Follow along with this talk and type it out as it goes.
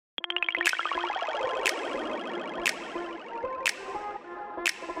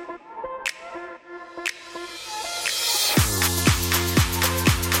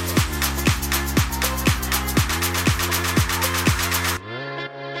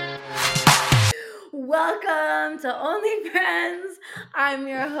Welcome to OnlyFriends. I'm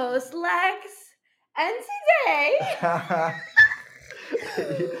your host, Lex. And today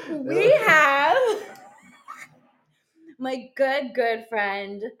we have my good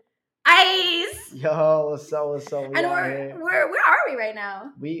friend, Ice. Yo, what's up? What's up? We And out here. where are we right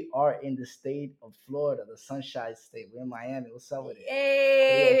now? We are in the state of Florida, the Sunshine State. We're in Miami. What's up with it?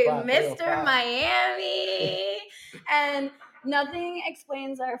 Hey, 305, Mr. 305. Miami. And nothing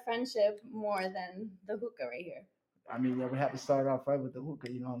explains our friendship more than the hookah right here. I mean, yeah, we have to start off right with the hookah.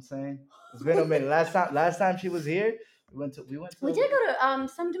 You know what I'm saying? It's been a minute. Last time she was here, we did go to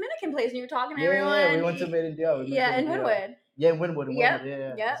some Dominican place and you were talking to everyone. Yeah, we went to Medellin. Yeah, in Woodwood. Yeah, in Winwood. Yep, Yeah,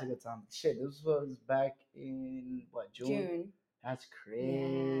 yep. that's a good time. Shit, this was back in what, June? That's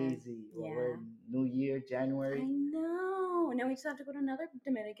crazy. Yeah. Well, we're New Year, January. I know. Now we just have to go to another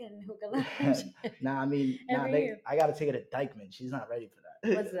Dominican hookah lounge. I gotta take her to Dykeman. She's not ready for that.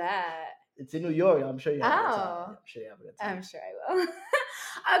 What's that? It's in New York. I'm sure you have a good time. Oh. I'm sure you have a good time. I'm sure I will.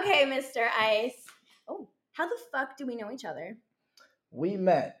 Okay, Mr. Ice. Oh, how the fuck do we know each other? We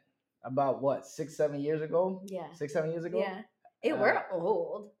met about what, 6-7 years ago? Yeah. 6-7 years ago? Yeah. We're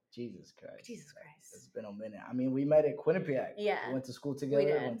old. Jesus Christ. Jesus Christ. It's been a minute. I mean, we met at Quinnipiac. Yeah. We went to school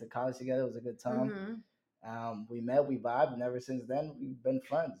together, went to college together. It was a good time. Mm-hmm. We met, we vibed, and ever since then, we've been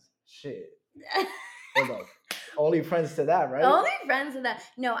friends. Shit. Hold on. Only friends to that, right? Only friends to that.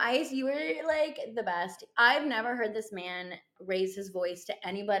 No, Ice, you were like the best. I've never heard this man raise his voice to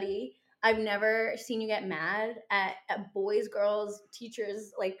anybody. I've never seen you get mad at boys, girls,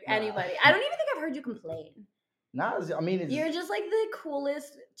 teachers, like anybody. I don't even think I've heard you complain. You're just like the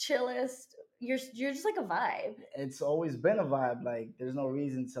coolest, chillest. You're just like a vibe. It's always been a vibe. Like there's no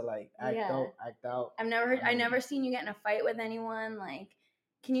reason to like act out. I never seen you get in a fight with anyone. Like,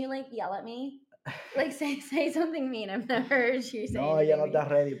 can you like yell at me? Like say something mean. I've never heard you say. No, ya no estás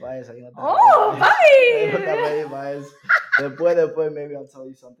ready para eso. Oh, bye. Ya no estás ready para eso. Después, maybe I'll tell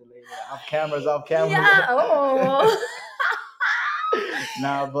you something later. Off camera. Yeah. Oh.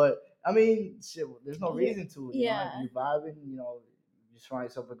 Nah, but I mean, shit. There's no reason to. Yeah. You vibing. You surround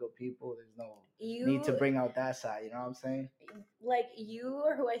yourself with good people. There's no need to bring out that side. You know what I'm saying? Like you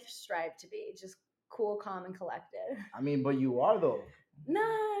are who I strive to be. Just cool, calm, and collected. I mean, but you are though. No,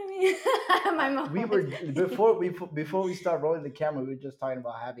 I mean, my mom. We were before we start rolling the camera. We were just talking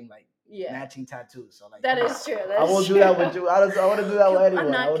about having like matching tattoos. So like that is true. I won't do that with you. I want to do that with anyone.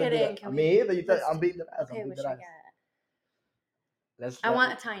 I'm not kidding. I mean, either I'm beating the ass. Okay, what should I get? I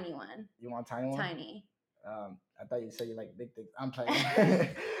want a tiny one. You want a tiny one? Tiny. I thought you said you like big things. I'm playing. You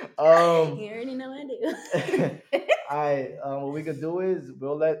already know I do. All right. What we could do is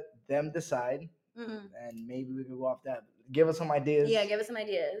we'll let them decide, and maybe we could go off that. Give us some ideas. Yeah, give us some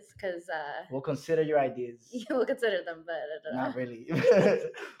ideas, because we'll consider your ideas. Yeah, we'll consider them, but not really.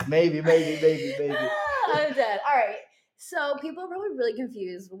 maybe. I'm dead. All right. So people are probably really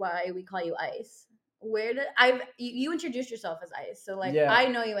confused why we call you Ice. You introduced yourself as Ice, so like I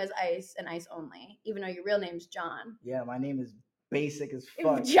know you as Ice and Ice only, even though your real name's John. Yeah, my name is basic as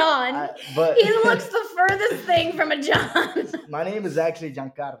fuck. John, but he looks the furthest thing from a John. My name is actually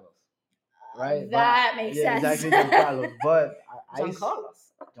Giancarlo, right? That makes sense. It's actually Giancarlo, but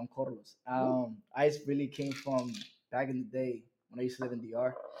Giancarlos. Ice really came from back in the day when I used to live in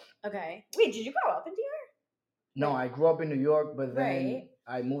DR. Okay. Wait, did you grow up in DR? No, I grew up in New York, but then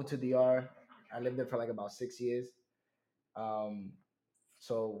I moved to DR. I lived there for like about 6 years.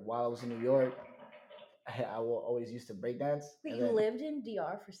 So while I was in New York, I always used to breakdance. Wait, you lived in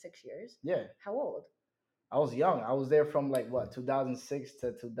DR for 6 years? Yeah. How old? I was young. I was there from like 2006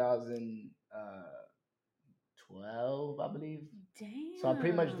 to 2012, I believe. Damn. So I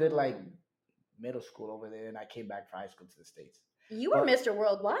pretty much did like middle school over there, and I came back for high school to the States. You were Mr.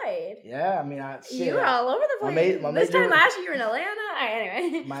 Worldwide. Yeah, I mean, you were all over the place. This time last year you were in Atlanta.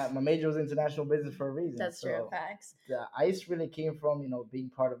 Anyway, my major was international business for a reason. That's true. Facts. The Ice really came from being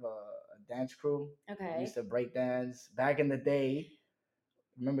part of a dance crew. Okay. We used to break dance back in the day.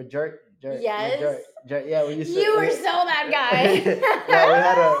 Remember Jerk? Yes. Jerk. Yeah, we used to. You were so that guy.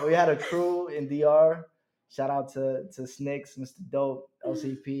 Yeah, we had a crew in DR. Shout out to Snicks, Mr. Dope,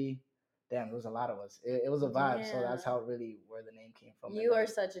 LCP. Damn, there was a lot of us. It was a vibe, so that's how really where the name came from. You are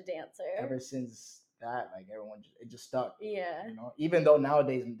such a dancer. Ever since that, like everyone, it just stuck. Yeah. Even though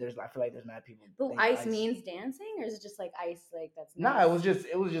nowadays I feel like there's mad people. But ice means dancing, or is it just like ice? Like that's. Nice? Nah, it was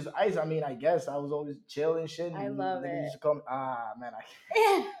just ice. I mean, I guess I was always chilling shit. I love it. Used to come, man.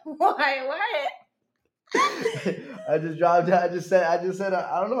 Why? What? I just said I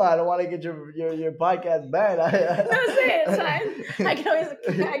don't know. I don't want to get your podcast banned. No, say it's fine. I can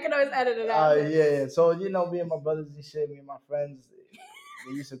always edit it out. Yeah. So me and my brothers and shit, me and my friends,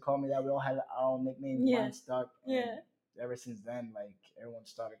 they used to call me that. We all had our own nicknames. Yeah. Mine stuck. Yeah. Ever since then, like everyone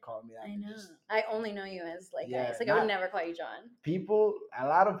started calling me that. I know. I only know you as like Yeah, Ice. Like I would never call you John. A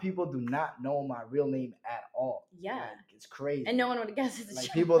lot of people do not know my real name at all. Yeah. Like, it's crazy. And no one would guess it's like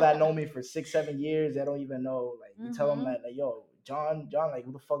John. People that know me for 6-7 years, they don't even know. Like you tell them that, like, yo, John, like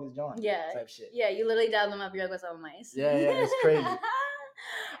who the fuck is John? Yeah. Type shit. Yeah, you literally dial them up. You're like, what's up, mice? Yeah, it's crazy.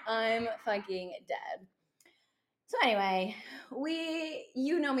 I'm fucking dead. So anyway,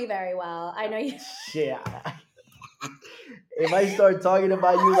 you know me very well. I know you. Shit. If I start talking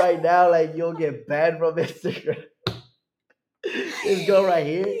about you right now, like you'll get banned from Instagram. This girl right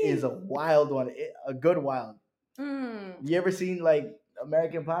here is a wild one, a good wild. You ever seen like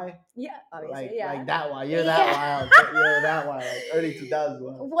American Pie? Yeah, obviously. Like that wild. You're that wild. You're that wild. Like early 2000s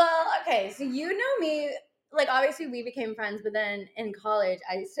wild. Well, okay, so you know me. Like obviously we became friends, but then in college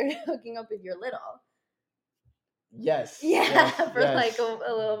I started hooking up with your little. Yes. Yeah, yes, for yes. like a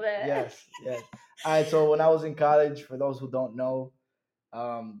little bit. Yes. All right. So when I was in college, for those who don't know,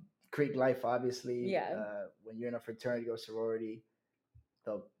 Creek life, obviously. Yeah. When you're in a fraternity or sorority,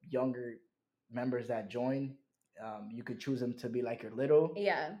 the younger members that join, you could choose them to be like your little.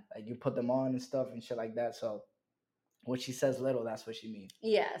 Yeah. Like you put them on and stuff and shit like that. So when she says little, that's what she means.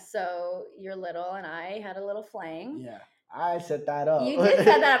 Yeah. So you're little, and I had a little fling. Yeah. I set that up. You did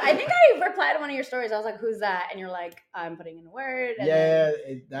set that up. I think I replied to one of your stories. I was like, "Who's that?" And you're like, "I'm putting in a word."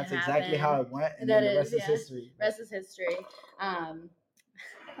 And that's exactly how it went. And then the rest is history. Rest is history.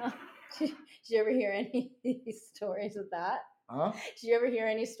 Did you ever hear any stories of that? Huh? Did you ever hear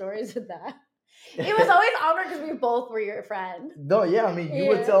any stories of that? It was always awkward because we both were your friend. No, yeah. I mean, you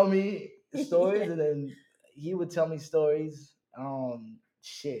would tell me stories, and then he would tell me stories.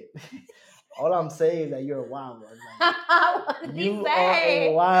 Shit. All I'm saying is that you're a wild one. Like, what did he say?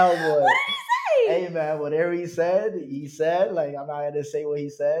 Are a wild one. What did he say? Hey man, whatever he said. Like I'm not gonna say what he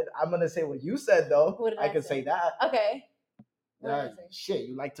said. I'm gonna say what you said though. What did I can say that. Okay. Shit,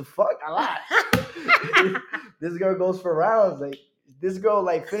 you like to fuck a lot. This girl goes for rounds. Like this girl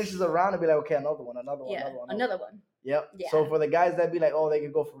like finishes a round and be like, okay, another one. Another one. Yep. Yeah. So for the guys that be like, oh, they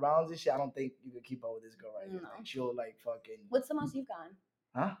can go for rounds and shit, I don't think you could keep up with this girl right now. Like, she'll like fucking. What's the most you've gone?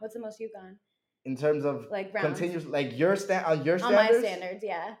 Huh? What's the most you've gone? In terms of like rounds. Continuous, like your on your standards. On my standards,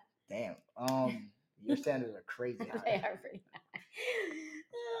 yeah. Damn. Your standards are crazy high. They are pretty high.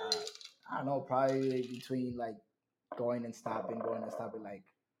 I don't know, probably between like going and stopping, like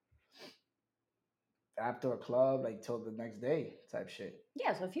after a club, like till the next day type shit.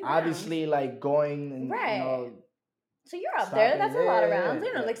 Yeah, so a few obviously rounds. Like going and right. You know, so you're up there. That's a lot of rounds.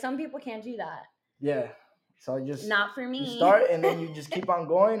 You know, like some people can't do that. Yeah. So just not for me. You start and then you just keep on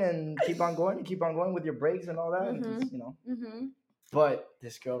going and keep on going with your breaks and all that. And just, you know. Mm-hmm. But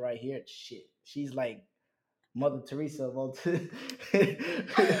this girl right here, shit, she's like Mother Teresa of all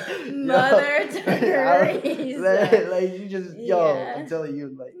Mother Teresa. Like you just I'm telling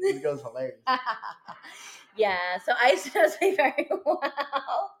you, like this girl's hilarious. Yeah, so Ice knows me very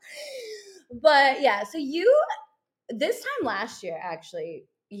well. But yeah, so this time last year actually,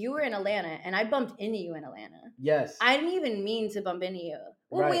 you were in Atlanta and I bumped into you in Atlanta. Yes. I didn't even mean to bump into you.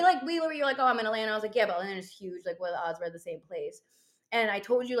 Well, right. You're like, oh, I'm in Atlanta. I was like, yeah, but Atlanta's huge. Like, what are the odds we're at the same place? And I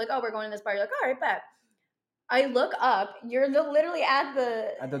told you, like, oh, we're going to this bar. You're like, all right, bet. I look up. You're literally at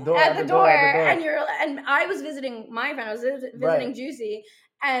the door, and I was visiting my friend. I was visiting Juicy,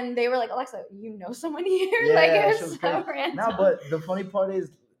 and they were like, Alexa, you know someone here? Yeah, like it was so random. No, but the funny part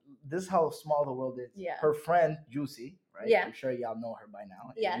is, this is how small the world is. Yeah. Her friend Juicy, right? Yeah. I'm sure y'all know her by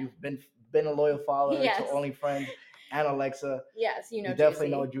now. Yeah. You've been a loyal follower to OnlyFriends and Alexa. Yes, you definitely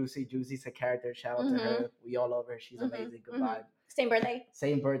know Juicy. Juicy's a character. Shout out to her. We all love her. She's amazing. Good vibe.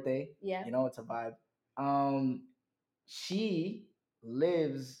 Same birthday. Yeah. You know, it's a vibe. She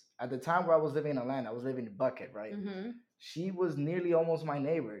lives at the time where I was living in Atlanta. I was living in Bucket, right? Mm-hmm. She was nearly almost my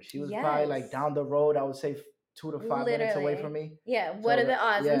neighbor. She was probably like down the road. I would say 2 to 5 minutes away from me. Yeah. What are the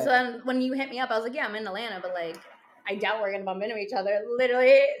odds? Yeah. And so then when you hit me up, I was like, yeah, I'm in Atlanta, but like, I doubt we're gonna bump into each other.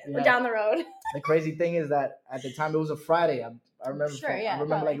 Literally down the road. The crazy thing is that at the time it was a Friday. I remember. Sure, I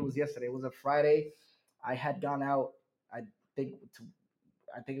remember like it was yesterday. It was a Friday. I had gone out. I think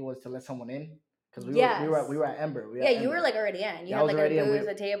it was to let someone in. Because we were at Ember. You were like already in. You had like a booze,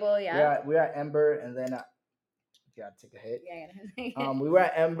 a table, yeah. We were at Ember, and then gotta take a hit. Yeah. We were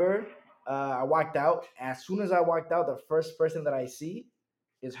at Ember. I walked out. As soon as I walked out, the first person that I see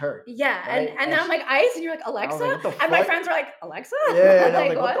is her. Yeah, right? and then I'm like Ice, and you're like Alexa, like, and my friends were like Alexa. Yeah, and I'm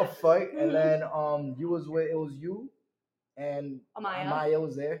like what the fuck? Mm-hmm. And then it was you. And Amaya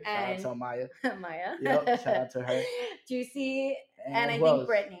was there. Shout out to Amaya. Yep, shout out to her. Juicy And I think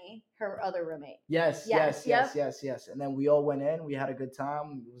Brittany, her other roommate. Yes. And then we all went in. We had a good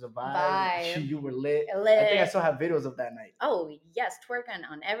time. It was a vibe. You were lit. I think I still have videos of that night. Oh yes, twerking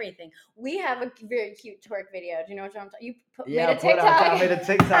on everything. We have a very cute twerk video. Do you know what I'm talking? Made a TikTok. I made a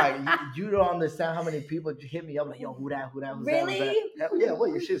TikTok. you don't understand how many people hit me up like, yo, who that? Who's really? that? Hell yeah,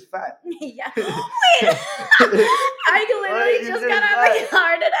 what? Your shit's fat. Yeah. Wait. I literally just got out of the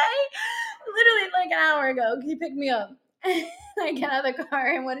car today. Literally like an hour ago. You picked me up. I get out of the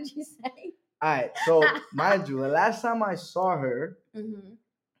car, and what did you say? All right, so mind you, the last time I saw her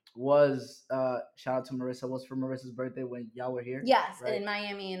was shout out to Marissa. Was for Marissa's birthday when y'all were here. Yes, right? In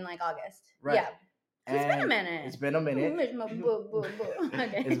Miami in like August. Right. Yeah. It's been a minute. It's been a minute.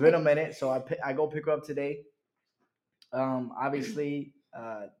 Okay. It's been a minute. So I go pick her up today. Obviously,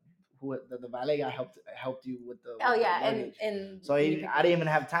 who the valet guy helped you with the and so I didn't even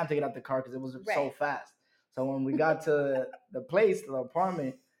have time to get out the car because it was so fast. So when we got to the place, the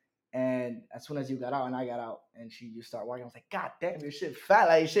apartment, and as soon as you got out and I got out and you start walking, I was like, God damn, your shit fat,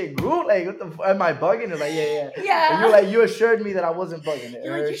 like your shit grew, like what the am I bugging? And like yeah. And you assured me that I wasn't bugging.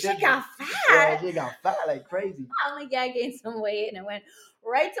 You're like, your shit got fat. Yeah, shit got fat like crazy. I'm like, yeah, I gained some weight and it went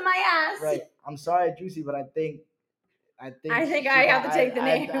right to my ass. Right. I'm sorry, Juicy, but I think I have to take the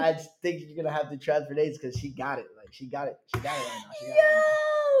name. I think you're gonna have to transfer days because she got it. Like she got it right now.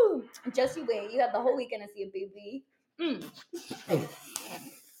 Yo, just you wait. You have the whole weekend to see a baby.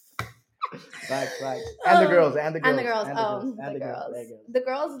 Facts. And the girls. The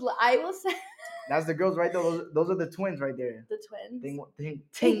girls. I will say. That's the girls right there. Those are the twins right there. The twins.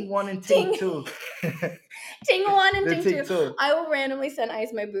 Ting 1 and Ting 2. Ting 1 and Ting 2. I will randomly send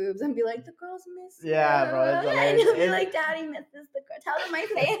Ice my boobs and be like, the girls miss you. Yeah, bro. And he'll be like, Daddy misses the girl. Tell them I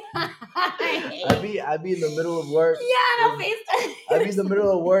say hi. I'd be in the middle of work. Yeah, no FaceTime. I'd be in the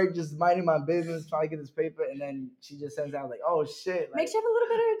middle of work just minding my business, trying to get this paper, and then she just sends out like, oh shit. Like, makes you have a little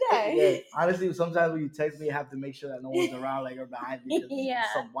bit of a day. Yeah. Honestly, sometimes when you text me, you have to make sure that no one's around like or behind me.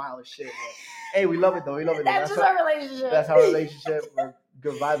 It's some wild shit. Bro. Hey, we love it though. That's just our relationship. That's our relationship. We're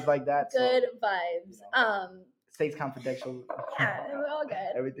good vibes like that. Good vibes. You know, stays confidential. Yeah, we're all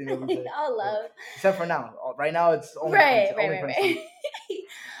good. Everything that we say. All love. Except for now. Right now, it's only right.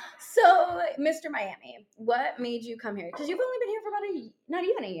 So, Mr. Miami, what made you come here? Because you've only been here for about not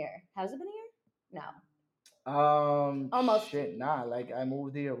even a year. Has it been a year? No. Almost. Shit, nah. Like I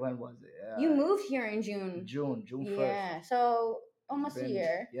moved here. When was it? You moved here in June. June 1st. Yeah. So. Almost a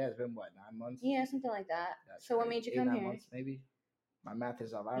year. Yeah, it's been what, 9 months? Yeah, something like that. That's so what made you come 9 here? Months, maybe. My math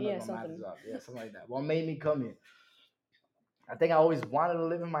is up. I don't know if my math is up. Yeah, something like that. What made me come here? I think I always wanted to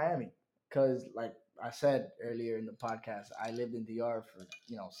live in Miami because, like I said earlier in the podcast, I lived in DR for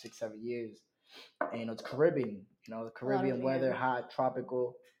 6-7 years, and it's Caribbean. The Caribbean weather, hot,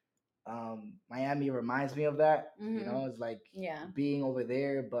 tropical. Miami reminds me of that. It's like being over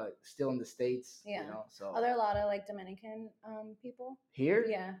there but still in the States. So are there a lot of like Dominican people here?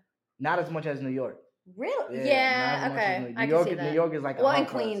 Yeah, not as much as New York. Really? Yeah. Okay. New York is like a hub in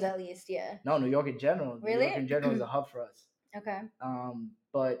Queens at least. Yeah. No, New York in general. Really? New York in general is a hub for us. Okay.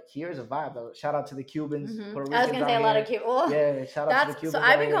 But here's a vibe though. Shout out to the Cubans. Puerto Ricans, I was gonna say a lot of Cubans. Yeah, shout out to the Cubans. So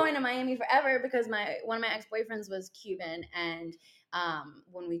I've been going to Miami forever because one of my ex-boyfriends was Cuban, and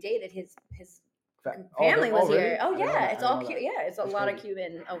when we dated, his family was here. Oh yeah, it's all Cuban. Yeah, it's a lot of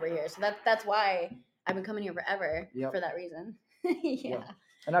Cuban over here. So that's why I've been coming here forever for that reason. Yeah.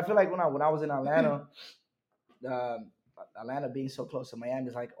 And I feel like when I was in Atlanta, Atlanta being so close to Miami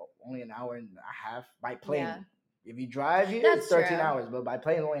is like only an hour and a half by plane. Yeah. If you drive here, it's 13 hours, but by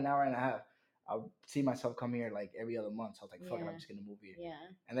plane, it's only an hour and a half. I see myself come here like every other month. So I was like, fuck it, I'm just gonna move here. Yeah.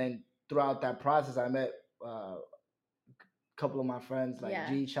 And then throughout that process, I met a couple of my friends, like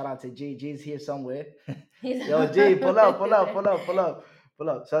G. Shout out to G. G's here somewhere. Yo, G, pull up.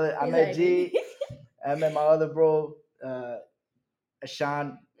 So I met G. I met my other bro,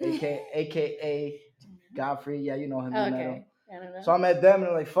 Ashan, aka Godfrey. Yeah, you know him. Okay. You know him. I don't know. So I met them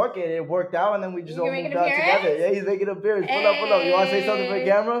and I'm like, fuck it, it worked out, and then we just all moved out together. Yeah, he's making an appearance. Pull up. You want to say something for the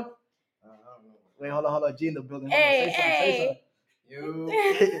camera? I don't know. Wait, hold on. G in the building. Say something. You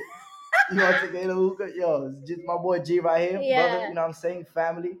want to get a hookah? Yo, it's just my boy G right here, brother. You know what I'm saying?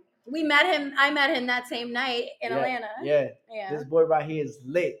 Family. We met him. I met him that same night in Atlanta. Yeah. This boy right here is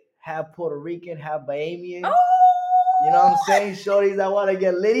lit. Half Puerto Rican, half Bahamian. Oh. You know what I'm saying? Shorties that want to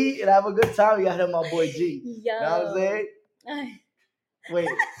get litty and have a good time. You got him, my boy G. Yo. You know what I'm saying? Wait.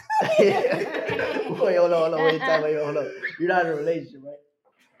 Wait, hold on. Wait, hold on. You're not in a relationship, right?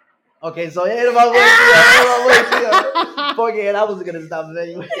 Okay, so my boy G. Fuck it, I wasn't gonna stop it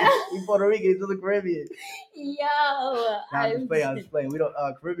anyway. He's Puerto Rican, he's to the Caribbean. Yo. I'm just playing. We don't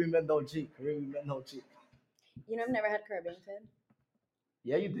Caribbean men don't cheat. You know, I've never had Caribbean food.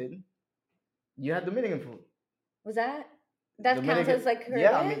 Yeah, you did. You had Dominican food. Was that? That counts as like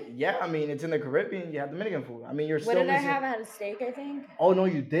Caribbean? Yeah, I mean, it's in the Caribbean. You have Dominican food. I mean, you're still. What did I have? I had a steak, I think. Oh no,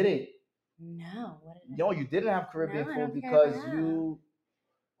 you didn't. No, what did I? No, you didn't have Caribbean food because you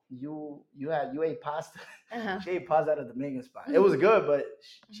ate pasta. She ate pasta at a Dominican spot. It was good, but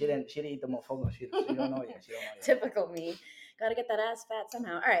she didn't eat the mofongo. She don't know yet. She don't know yet. Typical me. Gotta get that ass fat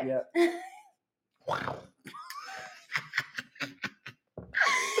somehow. All right. Yeah. Wow.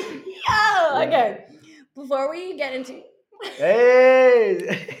 Yo, okay. Before we get into hey,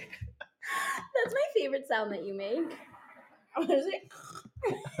 that's my favorite sound that you make. What is it?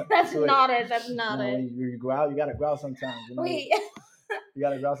 That's not it. That's not it. You growl. You gotta growl sometimes. You know? Wait. You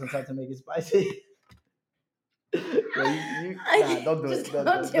gotta growl sometimes to make it spicy. Nah, don't do it. Just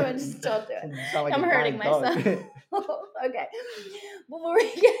don't do it. Just don't do it. Like I'm hurting myself. Okay. Before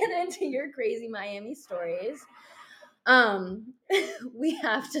we get into your crazy Miami stories, we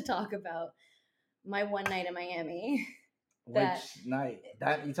have to talk about my one night in Miami. Which night?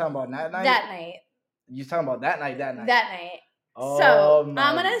 That you talking about that night? That night. You talking about that night? That night. That night. Oh, so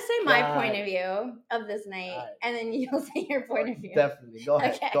I'm gonna say my point of view of this night, and then you'll say your point of view. Definitely. Go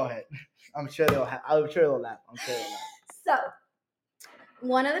ahead. Okay. Go ahead. I'm sure they'll laugh. So,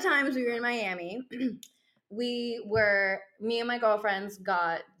 one of the times we were in Miami, me and my girlfriends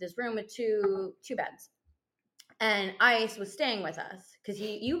got this room with two beds. And Ice was staying with us because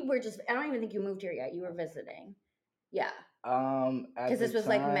you were just, I don't even think you moved here yet. You were visiting. Yeah. Because this was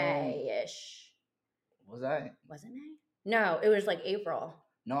like May-ish. Was I? Was it May? No, it was like April.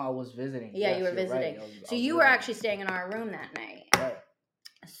 No, I was visiting. Yeah, you were visiting. Right. So you were actually staying in our room that night. Right.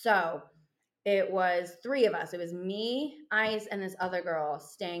 So it was three of us. It was me, Ice, and this other girl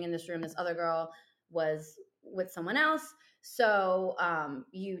staying in this room. This other girl was with someone else. So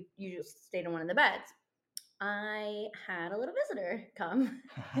you just stayed in one of the beds. I had a little visitor come.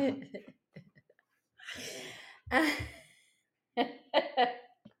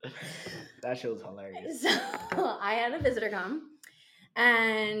 That shit was hilarious. So I had a visitor come.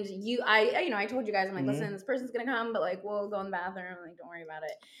 And I told you guys, I'm like, listen, this person's gonna come, but like, we'll go in the bathroom. Like, don't worry about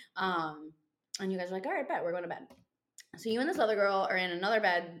it. And you guys are like, all right, bet, we're going to bed. So you and this other girl are in another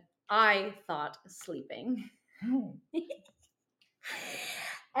bed. I thought sleeping, and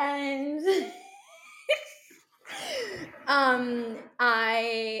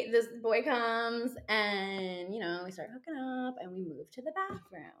this boy comes, and we start hooking up, and we move to the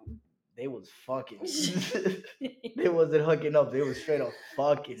bathroom. They was fucking. They wasn't hooking up. They was straight up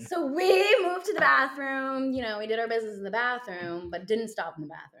fucking. So we moved to the bathroom. We did our business in the bathroom, but didn't stop in the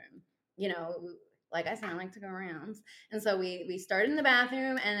bathroom. Like I said, I like to go around. And so we started in the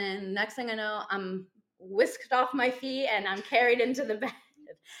bathroom, and then next thing I know, I'm whisked off my feet, and I'm carried into the bed.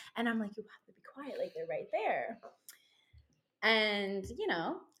 And I'm like, you have to be quiet. Like, they're right there. And,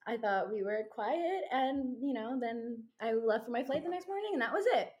 I thought we were quiet, and, then I left for my flight the next morning, and that was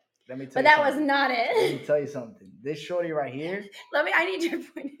it. But that was not it. Let me tell you something. This shorty right here. I need your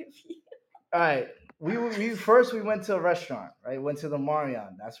point of view. All right. We went to a restaurant, right? Went to the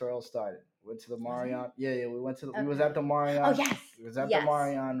Marriott. That's where it all started. Went to the Marriott. Yeah. We went to we was at the Marriott. Oh, yes. We was at the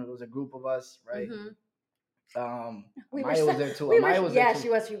Marriott. It was a group of us, right? Mm-hmm. Maya was there too. Maya was there too. She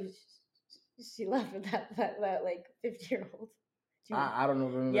was. She left with that like 50-year-old. I don't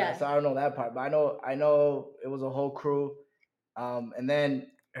remember that. So I don't know that part, but I know it was a whole crew. And then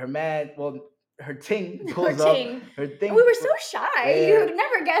her man, her ting pulls up. Her ting. We were so shy. Yeah. You would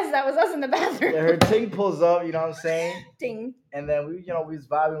never guess that was us in the bathroom. Yeah, her ting pulls up. You know what I'm saying? Ting. And then we was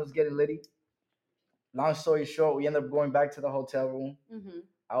vibing, was getting litty. Long story short, we ended up going back to the hotel room. Mm-hmm.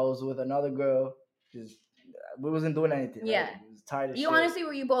 I was with another girl. We wasn't doing anything. Yeah. Right? We was tired of shit. Honestly,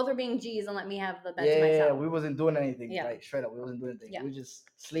 you both were being G's and let me have the bed to myself. Yeah, we wasn't doing anything. Yeah. Like, straight up, we wasn't doing anything. Yeah. We were just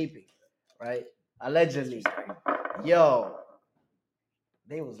sleeping, right? Allegedly. Yo.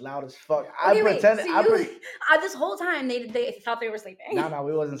 They was loud as fuck. This whole time they thought they were sleeping. No,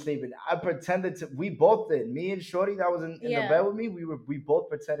 we wasn't sleeping. I pretended to. We both did. Me and Shorty that was in the bed with me. We both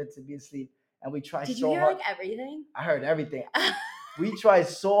pretended to be asleep, and we tried so hard. Did you hear like everything? I heard everything. We tried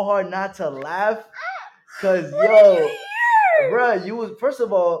so hard not to laugh, cause what did you hear? Bruh, you was first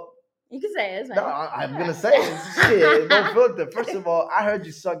of all. You can say it. No, I'm gonna say it. Shit, no filter. First of all, I heard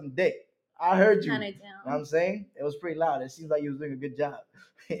you sucking dick. I heard you. You know what I'm saying? It was pretty loud. It seems like you was doing a good job.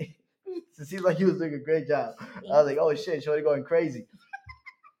 It seems like you was doing a great job. I was like, oh shit, Shorty going crazy.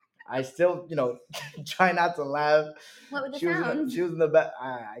 I still, try not to laugh. What were the sounds? She was in the back.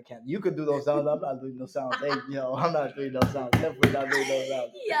 I can't. You could do those sounds. I'm not doing those sounds. Hey, I'm not doing those sounds. Definitely not doing those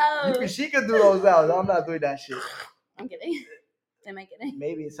sounds. She could do those sounds. I'm not doing that shit. I'm kidding. Am I kidding?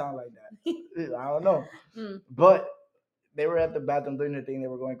 Maybe it sounds like that. I don't know. But they were at the bathroom doing their thing. They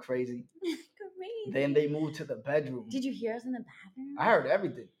were going crazy. Crazy. Then they moved to the bedroom. Did you hear us in the bathroom? I heard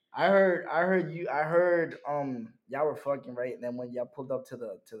everything. I heard you. I heard y'all were fucking, right. And then when y'all pulled up to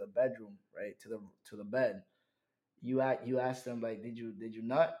the bedroom, right, to the bed, you asked them like, did you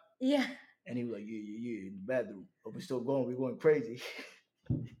nut? Yeah. And he was like, yeah, in the bedroom. But we're still going. We're going crazy.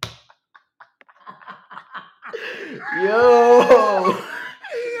 Yo.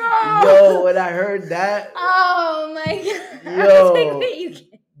 Yo, when I heard that. Oh my god.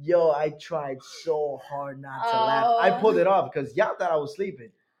 Yo, I tried so hard not to laugh. I pulled it off because y'all thought I was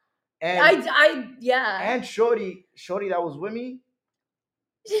sleeping. And yeah. And Shorty that was with me,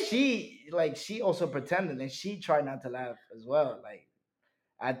 she also pretended and she tried not to laugh as well. Like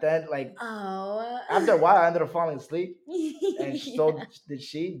at that, after a while I ended up falling asleep. And so did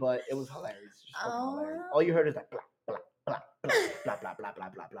she, but it was hilarious. Just fucking hilarious. All you heard is like blah blah blah blah blah blah blah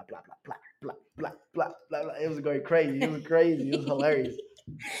blah blah blah blah blah blah blah blah blah blah. It was going crazy. It was crazy. It was hilarious.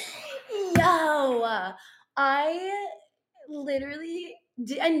 Yo, I literally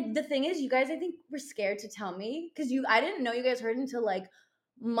did, and the thing is, you guys I think were scared to tell me because I didn't know you guys heard until like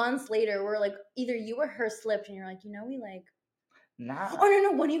months later. Where like either you or her slipped, and you're like, we like. Nah. Oh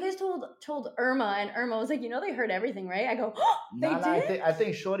no! When you guys told Irma, and Irma was like, they heard everything, right? I go, oh, they did. I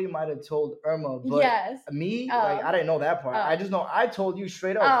think Shorty might have told Irma, but me, like I didn't know that part. I just know I told you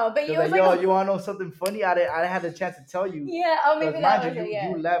straight up. Oh, but you was like, yo, you want to know something funny? I didn't have the chance to tell you. Yeah. Oh, maybe that was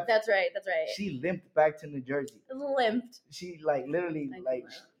you left. That's right. She limped back to New Jersey. Limped. She literally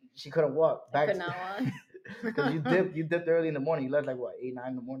she couldn't walk back. I could not walk. Because you dipped early in the morning. You left like what 8, 9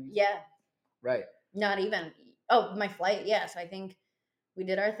 in the morning. Yeah. Right. Not even. Oh, my flight. Yeah. So I think we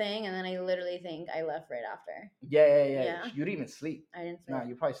did our thing, and then I literally think I left right after. Yeah. You didn't even sleep. I didn't sleep. Nah,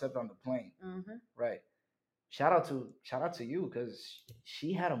 you probably slept on the plane. Mm-hmm. Right. Shout out to you because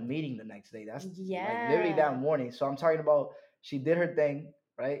she had a meeting the next day. That's literally that morning. So I'm talking about she did her thing,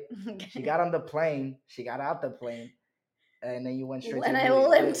 right? She got on the plane. She got out the plane. And then you went straight to I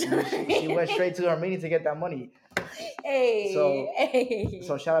limped. She went straight to her meeting to get that money.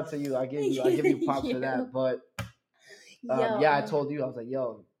 So shout out to you. I give you props for that. But I told you, I was like,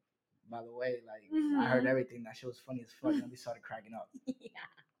 yo, by the way, I heard everything. That shit was funny as fuck. And we started cracking up. Yeah.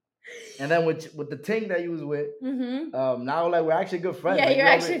 And then with the ting that you was with, now we're actually good friends. Yeah, you're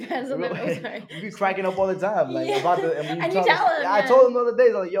actually friends with them. We be cracking up all the time, about the. And you tell him. I told him the other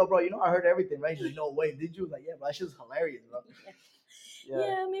day, like, yo, bro, I heard everything, right? He's like, no way, did you? Like, yeah, bro, that shit was hilarious, bro.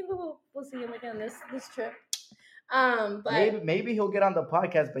 Yeah, maybe we'll see him again this trip. But maybe he'll get on the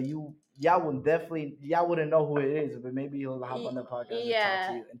podcast, but y'all wouldn't know who it is, but maybe he'll hop on the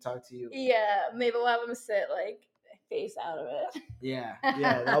podcast and talk to you. Yeah, maybe we'll have him sit face out of it. Yeah,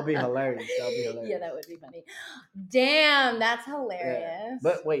 that'll be hilarious. Yeah, that would be funny. Damn, that's hilarious. Yeah.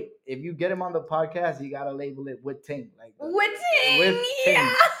 But wait, if you get him on the podcast, you gotta label it with ting, with ting.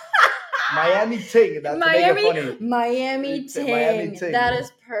 Yeah. Miami ting. That's funny. Miami ting. That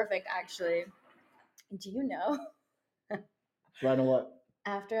is perfect, actually. Do you know? Run what?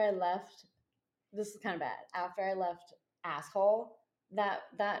 After I left, this is kind of bad. After I left asshole,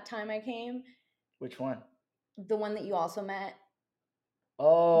 that time I came. Which one? The one that you also met.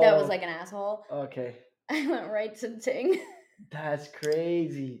 Oh. That was like an asshole. Okay. I went right to ting. That's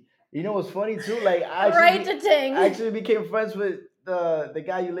crazy. You know what's funny too? I actually became friends with the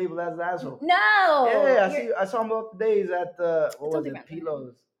guy you labeled as an asshole. No. Yeah, I saw him both days at the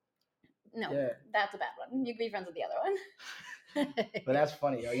Pilos. No, that's a bad one. You can be friends with the other one. But that's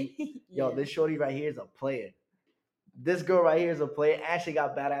funny, yo. This shorty right here is a player. This girl right here is a player, and she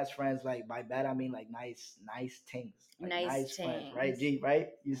got badass friends. By bad I mean nice tings. Nice friends, right? G, right?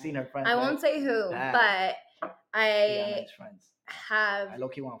 You seen her friends? I won't say who, but I nice friends. I low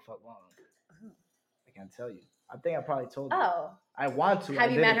key want to fuck one. I can't tell you. I think I probably told you. Oh, I want to.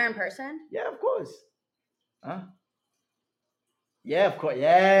 Have you met her in person? Yeah, of course. Huh? Yeah, of course.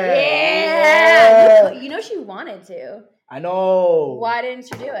 Yeah. Yeah. She wanted to. I know. Why didn't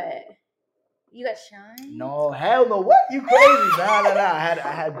you do it? You got shy? No, hell no. What? You crazy? Nah.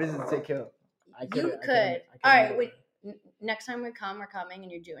 I had business to take care of. You could. All right. Wait. Next time we're coming and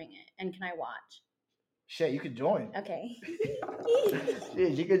you're doing it. And can I watch? Shit, you could join. Okay.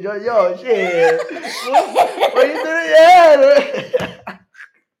 Shit, you could join. Yo, shit. What you doing? Yeah.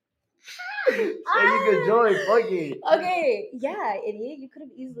 So you could join. Fuck it. Okay. Yeah, idiot. You could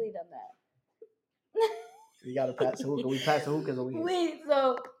have easily done that. We gotta pass the hookah. We pass the hookahs over here. Wait,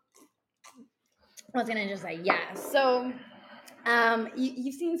 so I was gonna just say yeah. So,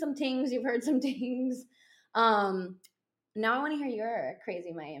 you've seen some things, you've heard some things. Now I want to hear your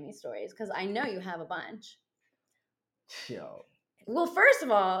crazy Miami stories because I know you have a bunch. Yo. Well, first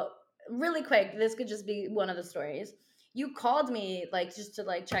of all, really quick, this could just be one of the stories. You called me like just to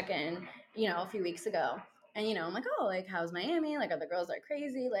like check in, a few weeks ago. And I'm like, oh, like how's Miami? Like, are the girls like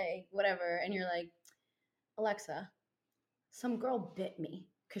crazy? Like, whatever. And you're like, Alexa, some girl bit me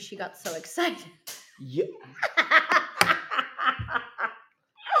because she got so excited. Yeah.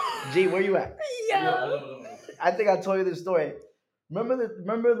 G, where you at? Yo. I think I told you this story. Remember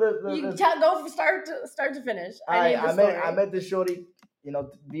the You go from start to finish. I met this shorty,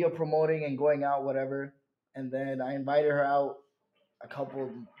 via promoting and going out, whatever. And then I invited her out a couple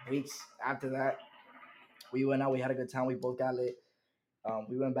weeks after that. We went out, we had a good time, we both got lit.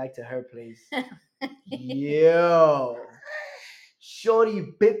 We went back to her place. Yo. Shorty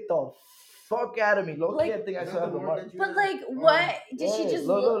bit the fuck out of me. Low key, I think I still have the mark. But like, what did she just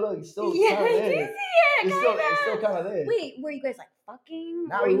look? It's still yeah, kind of there. It's still kind of there. Wait, were you guys like fucking?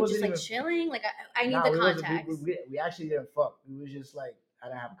 Nah, were we you wasn't just like even, chilling? Like, I need the context. We actually didn't fuck. We was just like, I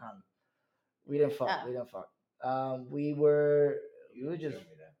didn't have a condom. We didn't fuck. Oh. We didn't fuck. We were just.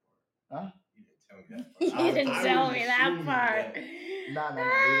 Huh? You didn't tell me that part. Nah.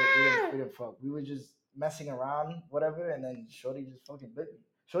 We didn't fuck. We were just messing around, whatever, and then Shorty just fucking bit me.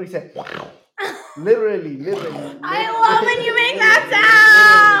 Shorty said, wow. Literally. I love when you make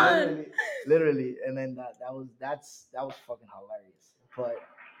that sound. Literally. And then that was fucking hilarious.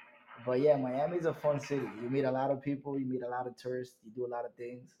 But yeah, Miami's a fun city. You meet a lot of people, you meet a lot of tourists, you do a lot of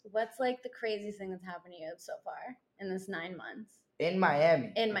things. What's like the craziest thing that's happened to you so far in this 9 months? In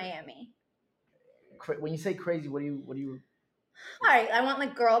Miami. When you say crazy, what do you All right, I want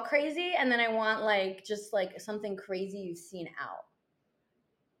like girl crazy, and then I want like just like something crazy you've seen out.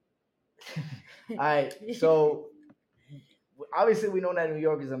 All right, so obviously we know that New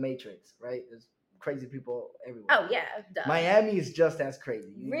York is a matrix, right? There's crazy people everywhere. Oh yeah, duh. Miami is just as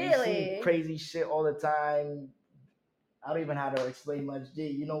crazy. Really? You see crazy shit all the time. I don't even have to explain much. Gee,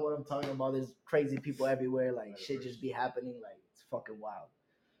 you know what I'm talking about? There's crazy people everywhere. Like shit just be happening. Like it's fucking wild.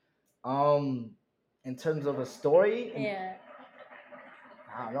 In terms of a story, yeah.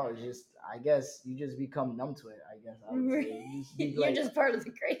 I don't know. It's just, I guess you just become numb to it. I guess I would say You're just part of the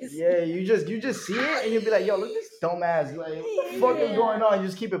crazy. Yeah, you just see it and you'll be like, yo, look at this dumbass. Like, what the fuck is going on? You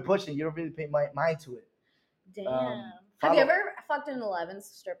just keep it pushing. You don't really pay mind to it. Damn. Have you ever fucked an 11th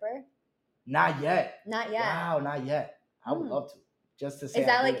stripper? Not yet. Not yet. Wow, not yet. I would love to. Just to say. Is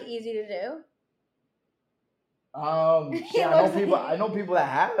that like easy to do? I know people that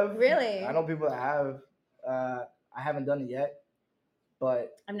have. Really? I know people that have. I haven't done it yet.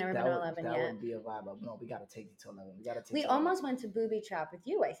 But I've never been to 11 yet. That would be a vibe. No, we gotta take it to 11. We almost went to Booby Trap with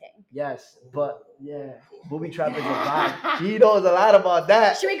you, I think. Yes, but yeah, Booby Trap is a vibe. She knows a lot about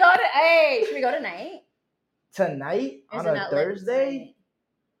that. Should we go tonight? Tonight on a Thursday?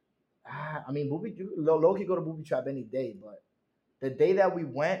 I mean, low-key go to Booby Trap any day, but the day that we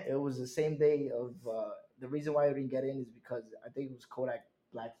went, it was the same day of. The reason why we didn't get in is because I think it was Kodak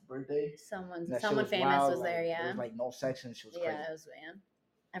Black's birthday. Someone famous was there, yeah. There was like no section. She was crazy. Yeah, it was, man.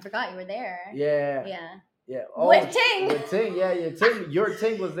 I forgot you were there. Yeah. Yeah. Oh, with Ting. With Ting, yeah. Your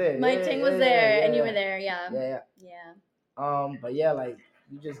Ting was there. My Ting was there, and you were there, yeah. Yeah. But yeah, like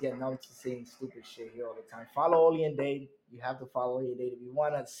you just get numb to seeing stupid shit here all the time. Follow Oli and Dade. You have to follow Oli and Dade. If you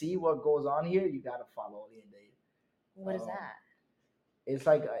want to see what goes on here, you gotta follow Oli and Dade. What is that? It's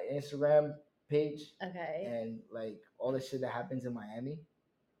like an Instagram page. Okay. And like all the shit that happens in Miami,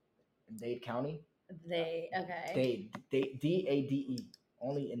 in Dade County. Dade, Dade,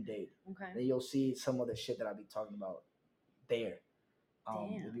 only in Dade. Okay. Then you'll see some of the shit that I'll be talking about there.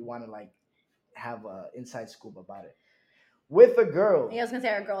 If you want to like have an inside scoop about it. With a girl. Yeah, I was gonna say,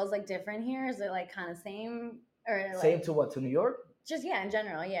 are girls like different here? Is it like kind of same or like, same to what? To New York? Just in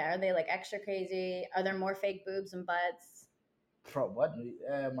general, yeah. Are they like extra crazy? Are there more fake boobs and butts? Bro, what?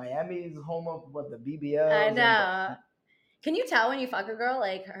 Miami's home of what, the BBL. I know. Can you tell when you fuck a girl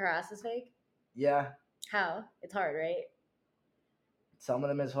like her ass is fake? Yeah. How? It's hard, right? Some of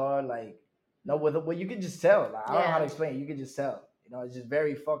them is hard. Like well, you can just tell. Like, I don't know how to explain it. You can just tell. It's just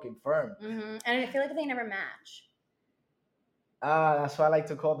very fucking firm. Mm-hmm. And I feel like they never match. That's why I like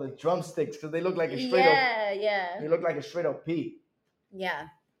to call the drumsticks because they look like a straight up. Yeah. They look like a straight up P. Yeah.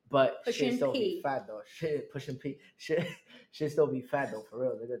 But shit still be fat though. Shit pushing P. Shit still be fat though, for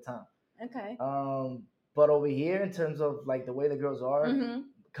real. It's a good time. Okay. But over here, in terms of like the way the girls are,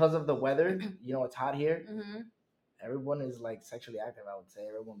 because of the weather, it's hot here. Mm-hmm. Everyone is like sexually active. I would say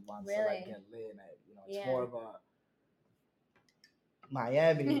everyone wants to like get lit. It's more of a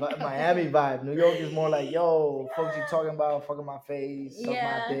Miami vibe. New York is more like, yo, fuck you talking about, fucking my face, suck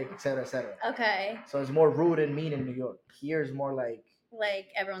my dick, etc., etc. Okay. So it's more rude and mean in New York. Here is more like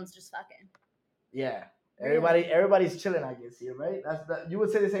everyone's just fucking. Yeah. Everybody's chilling, I guess, here, right? You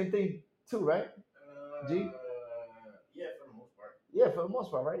would say the same thing too, right? G? Yeah, for the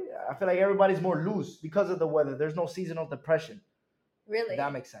most part, right? I feel like everybody's more loose because of the weather. There's no seasonal depression. Really? If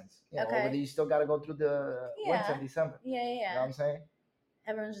that makes sense. You know, okay. over there, you still got to go through the winter and December. Yeah, yeah. You know what I'm saying?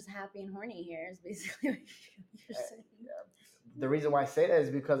 Everyone's just happy and horny here is basically what you're saying. The reason why I say that is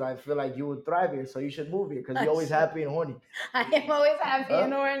because I feel like you would thrive here, so you should move here because you're always happy and horny. I am always happy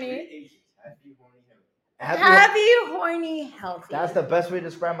and horny. Happy, horny, healthy. That's the best way to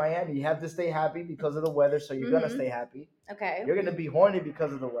describe Miami. You have to stay happy because of the weather, so you're gonna stay happy. Okay. You're gonna be horny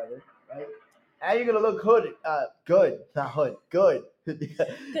because of the weather, right? And you're gonna look good, not hood, good.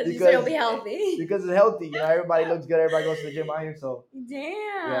 because you'll be healthy. Because it's healthy. You know, everybody looks good. Everybody goes to the gym out here. So damn.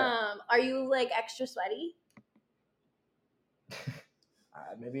 Yeah. Are you like extra sweaty?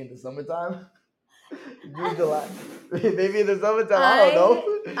 Maybe in the summertime. July. Maybe in the summertime. I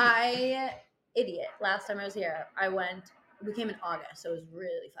don't know. Idiot. Last time I was here, we came in August, so it was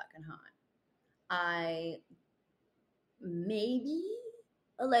really fucking hot. I maybe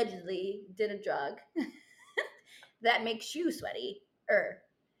allegedly did a drug that makes you sweaty.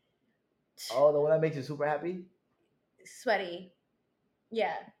 Oh, the one that makes you super happy? Sweaty.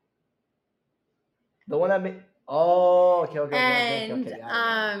 Yeah. The one that makes... Oh, okay.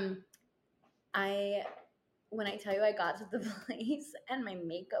 When I tell you I got to the place and my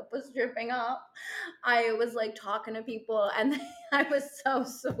makeup was dripping off, I was like talking to people and I was so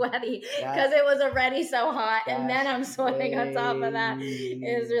sweaty because it was already so hot and then I'm sweating on top of that.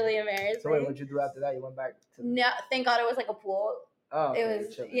 It was really embarrassing. So wait, what'd you do after that? You went back to... No, thank God it was like a pool. Oh, okay,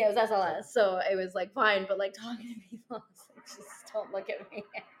 it was SLS, so it was like fine, but like talking to people, I was like, just don't look at me.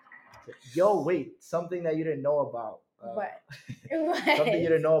 Yo, wait, something that you didn't know about. What? Something you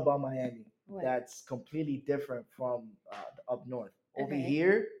didn't know about Miami. What? That's completely different from up north. Over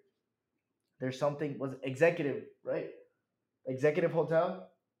here, there's something, was executive, right? Executive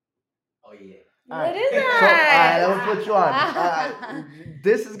hotel. Oh yeah. What is that? So, let me put you on.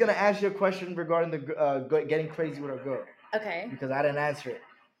 This is gonna ask you a question regarding the getting crazy with a girl. Okay. Because I didn't answer it.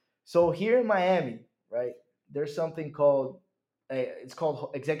 So here in Miami, right? There's something called it's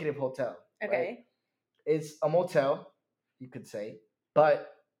called Executive Hotel. Okay. Right? It's a motel, you could say,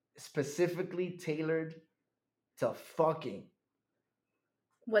 but specifically tailored to fucking.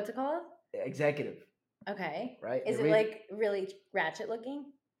 What's it called? Executive. Okay. Right? Is it like really ratchet looking?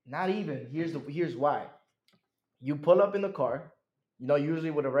 Not even. Here's why. You pull up in the car. You know,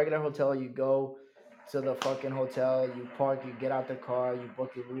 usually with a regular hotel, you go to the fucking hotel, you park, you get out the car, you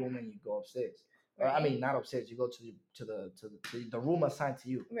book your room, and you go upstairs. Right. Or I mean, not upstairs. You go to the room assigned to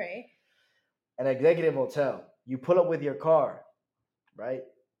you. Right. An executive hotel. You pull up with your car, right?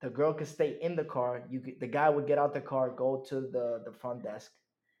 The girl could stay in the car. The guy would get out the car, go to the front desk,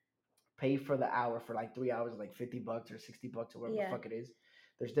 pay for the hour for like 3 hours, like $50 or $60 or whatever the fuck it is.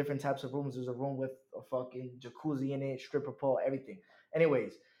 There's different types of rooms. There's a room with a fucking jacuzzi in it, stripper pole, everything.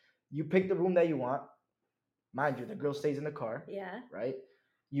 Anyways, you pick the room that you want. Mind you, the girl stays in the car. Yeah. Right?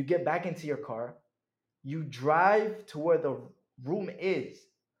 You get back into your car. You drive to where the room is.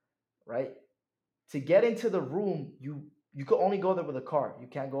 Right? To get into the room, you could only go there with a car. You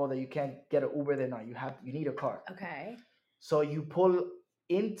can't go there. You can't get an Uber there now. You need a car. Okay. So you pull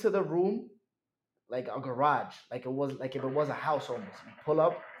into the room like a garage, like it was like if it was a house almost. You pull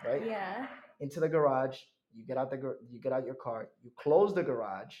up, right? Yeah. Into the garage. You get out your car. You close the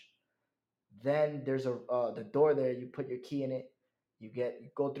garage. Then there's the door there. You put your key in it. You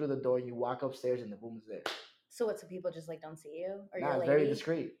go through the door. You walk upstairs, and the room's there. So what? So people just like don't see you, or it's very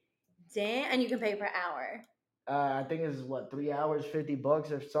discreet. Damn, and you can pay per hour. I think it's 3 hours, $50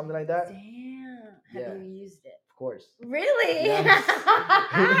 or something like that. Damn. Have you used it? Of course. Really? Yes.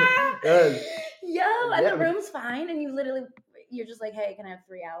 Yes. Yo, and the room's fine, and you're just like, hey, can I have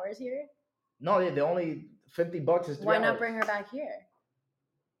 3 hours here? No, the only $50 is 3 hours. Why not bring her back here?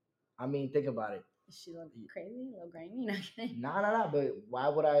 I mean, think about it. Is she a little crazy, a little grimy? Nah. But why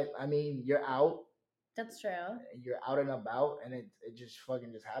would I? I mean, you're out. That's true. You're out and about, and it just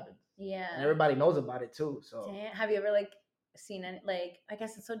fucking just happens. Yeah. And everybody knows about it too. So. Damn. Have you ever seen any I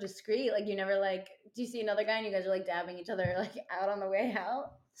guess it's so discreet. Like you never do you see another guy and you guys are dabbing each other out on the way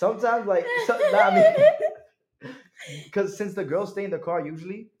out? Sometimes because since the girls stay in the car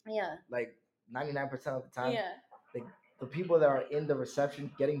usually. Yeah. 99% of the time. Yeah. The people that are in the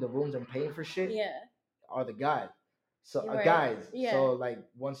reception getting the rooms and paying for shit. Yeah. Are the guys. So guys. Yeah. So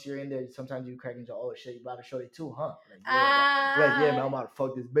once you're in there, sometimes you crack into shit, you about to show it too, huh? Man, I'm about to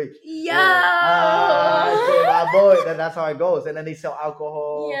fuck this bitch. Yo. Shit, my boy. That's how it goes. And then they sell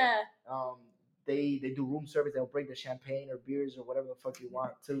alcohol. Yeah. They do room service. They'll bring the champagne or beers or whatever the fuck you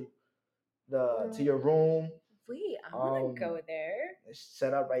want to your room. Wait, I want to go there. It's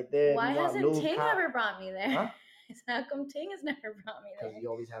set up right there. Why hasn't Tim ever brought me there? Huh? How come Ting has never brought me there? Because you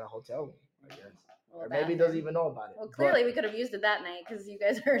always had a hotel room, I guess. Well, or maybe doesn't even know about it. Well, clearly we could have used it that night because you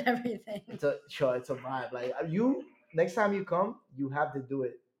guys heard everything. It's a vibe. Like next time you come, you have to do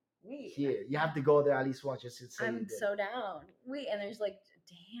it here. You have to go there at least once just to say. I'm so down. And there's like,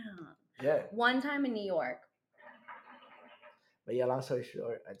 damn. Yeah. One time in New York. But yeah, long story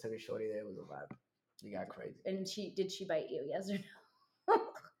short, I took a shorty there. It was a vibe. You got crazy. And did she bite you? Yes or no?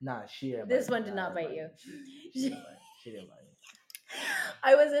 Nah, she didn't. This one did not bite you. She didn't bite me.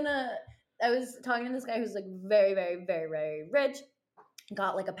 I was talking to this guy who's like very, very, very, very rich,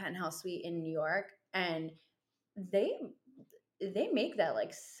 got like a penthouse suite in New York, and they make that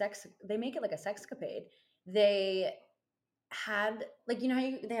like sex. They make it like a sexcapade. They had like, you know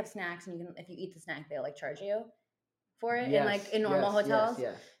how they have snacks, and you can, if you eat the snack, they'll like charge you for it. And like in normal hotels,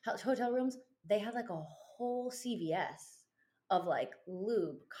 hotel rooms, they had like a whole CVS of like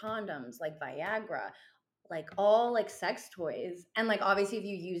lube, condoms, like Viagra, like all like sex toys, and like obviously if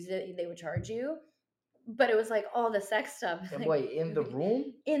you used it, they would charge you. But it was like all the sex stuff. Like, wait, in the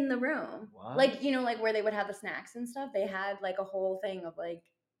room? In the room. What? Like, you know, like where they would have the snacks and stuff. They had like a whole thing of like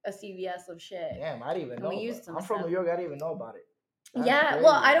a CVS of shit. Damn, I didn't even know. We used some I'm from New York. I didn't even know about it. That's crazy.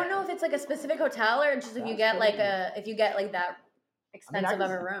 Well, I don't know if it's like a specific hotel or just if you get like if you get like that expensive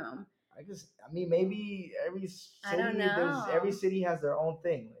of a room. I mean, maybe every city, every city has their own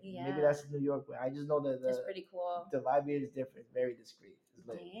thing. Like, maybe that's New York, but I just know that it's pretty cool. The vibe here is different, very discreet.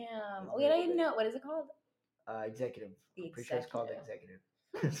 Damn. Wait, I didn't know. What is it called? Executive. I'm pretty sure it's called the Executive.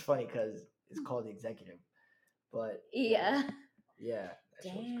 It's funny because it's called the Executive, but yeah. Damn.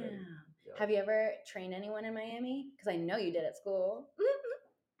 Crazy. Have you ever trained anyone in Miami? Because I know you did at school.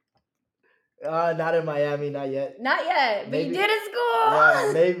 Not in Miami, not yet. Not yet, but you did at school.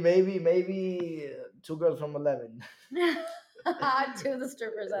 Yeah, maybe 2 girls from 11. 2 of the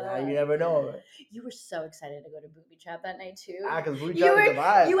strippers. You never know. You were so excited to go to Booby Trap that night too. Because Booby Trap is the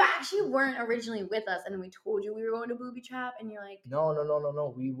vibe. You actually weren't originally with us, and then we told you we were going to Booby Trap, and you're like,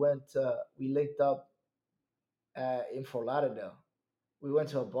 no. We went. We linked up in Fort Lauderdale. We went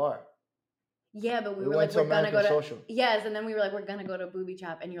to a bar. Yeah, but we were like, we're gonna go to social. Yes, and then we were like, we're gonna go to Booby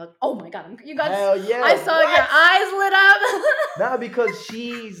Trap, and you're like, oh my god, you got hell yeah! I saw your eyes lit up. No, because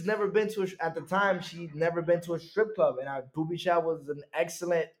she's never been to at the time she'd never been to a strip club, and our Booby Trap was an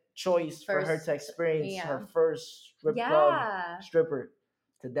excellent choice for her to experience her first strip club stripper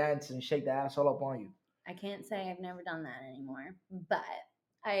to dance and shake the ass all up on you. I can't say I've never done that anymore, but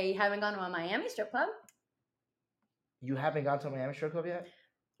I haven't gone to a Miami strip club. You haven't gone to a Miami strip club yet?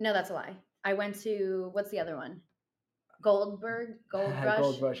 No, that's a lie. I went to, what's the other one? Gold Rush.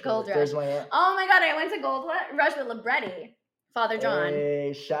 Gold Rush. Oh my god, I went to Gold Rush with Libretti. Father John.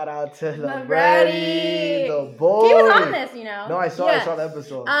 Hey, shout out to Libretti, the boy. He was on this, you know. No, I saw the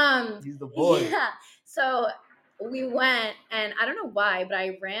episode. He's the boy. Yeah. So we went, and I don't know why, but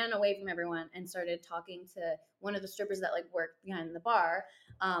I ran away from everyone and started talking to one of the strippers that like worked behind the bar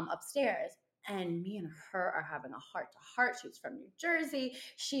upstairs. And me and her are having a heart-to-heart. She's from New Jersey.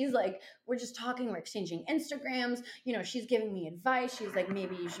 She's like, we're just talking. We're exchanging Instagrams. You know, she's giving me advice. She's like,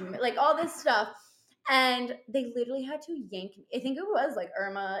 maybe you should, like, all this stuff. And they literally had to yank me. I think it was like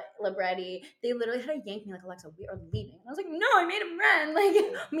Irma, Libretti. They literally had to yank me like, Alexa, we are leaving. And I was like, no, I made a friend.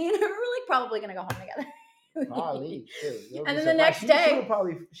 Like, me and her were like probably going to go home together. Probably. And then the next day.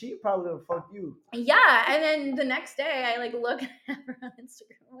 She probably would have fucked you. Yeah. And then the next day, I like look at her on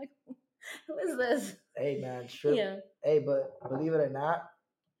Instagram. I'm like, who is this? Hey man, strip. Yeah. Hey, but believe it or not,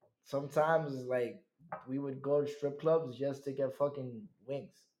 sometimes like we would go to strip clubs just to get fucking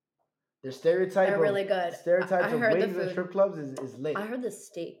wings. The stereotype They're really good. Stereotypes of wings in strip clubs is lit. I heard the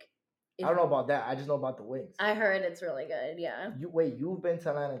steak. I don't know about that. I just know about the wings. I heard it's really good. Yeah. You've been to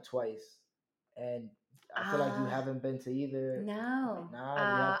Atlanta twice, and I feel like you haven't been to either. No.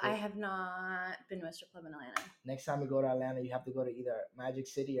 I have not been to a strip club in Atlanta. Next time you go to Atlanta, you have to go to either Magic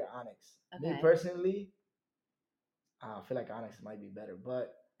City or Onyx. Okay. Me personally, I feel like Onyx might be better,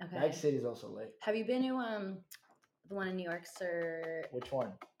 but Magic City is also lit. Have you been to the one in New York, sir? Which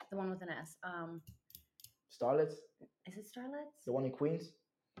one? The one with an S. Starlets? Is it Starlets? The one in Queens?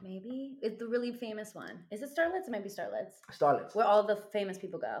 Maybe. It's the really famous one. Is it Starlets? It might be Starlets. Starlets. Where all the famous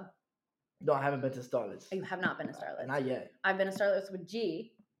people go. No, I haven't been to Starlets. You have not been to Starlets? Not yet. I've been to Starlets with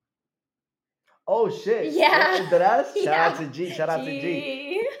G. Oh, shit. Yeah. Shout out to G. Shout out to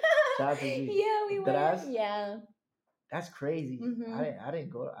G. Yeah, we went. Yeah. That's crazy. Mm-hmm. I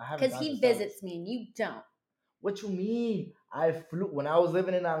didn't go. I haven't. Because he visits me and you don't. What you mean? I flew when I was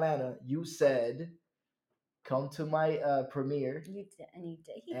living in Atlanta. You said, "Come to my premiere." You did, and you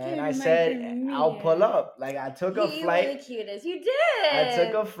did. And I said, premiere. "I'll pull up." Like I took a flight. You were the cutest. You did. I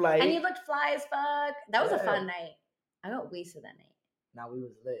took a flight, and you looked fly as fuck. That was a fun night. I got wasted that night. Nah, we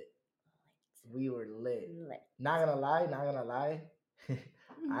was lit. We were lit. Not gonna lie.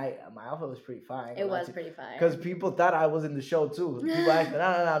 My outfit was pretty fine. It was pretty fine. Because people thought I was in the show too. People asked me, no,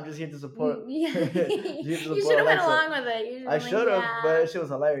 I'm just here to support. You should have went along with it. I should have, but it was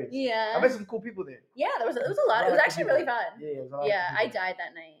hilarious. Yeah. I met some cool people there. Yeah, there was a lot. It was actually really fun. Yeah, it was a lot. Yeah, I died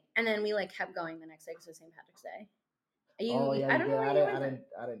that night, and then we like kept going the next day because it was St. Patrick's Day. I don't know where you were.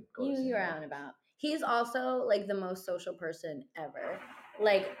 I didn't go. You were out and about. He's also like the most social person ever.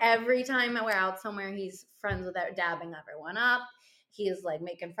 Like every time that we're out somewhere, he's friends with dabbing everyone up. He's like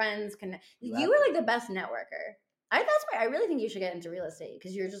making friends. You were like the best networker. That's why I really think you should get into real estate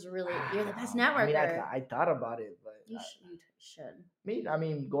because you're the best networker. I thought about it, but you should. I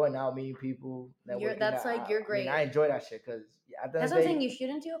mean, going out, meeting people. You're great. I enjoy that shit because that's what I'm saying. You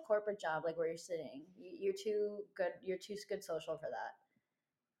shouldn't do a corporate job like where you're sitting. You're too good. You're too good social for that.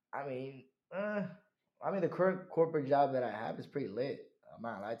 I mean, the current corporate job that I have is pretty lit. I'm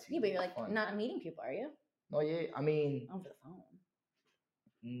not lying to you. Yeah, but you're like fun. Not meeting people, are you? No, yeah. I mean, over the phone.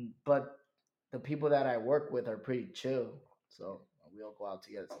 But the people that I work with are pretty chill, so we all go out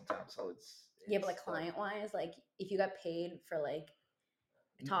together sometimes. So it's but like client wise, like if you got paid for like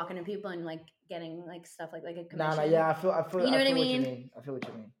talking to people and like getting like stuff like a commission. Yeah, I feel. You know what I mean? I feel what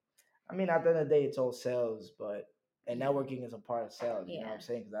you mean. I mean, at the end of the day, it's all sales, but networking is a part of sales. You know what I'm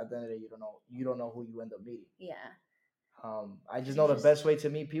saying? Because at the end of the day, you don't know who you end up meeting. Yeah. I just know the best way to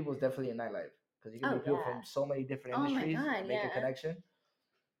meet people is definitely in nightlife because you can meet people from so many different industries, make a connection.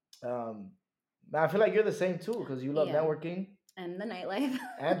 I feel like you're the same too because you love networking and the nightlife.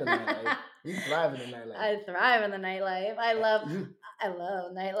 You thrive in the nightlife. I thrive in the nightlife. I love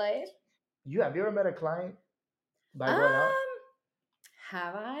nightlife. Have you ever met a client by going out?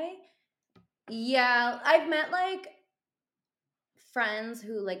 Have I? Yeah, I've met like friends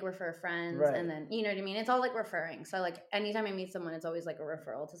who like refer friends, and then you know what I mean. It's all like referring. So like anytime I meet someone, it's always like a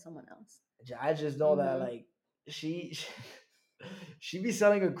referral to someone else. I just know that like she be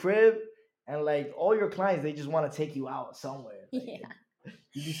selling a crib, and like all your clients, they just want to take you out somewhere. Like,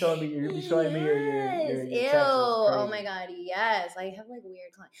 you be showing me your Ew. Oh my god, yes. I have like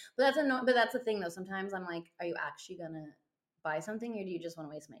weird clients. But that's the thing though. Sometimes I'm like, are you actually gonna buy something or do you just want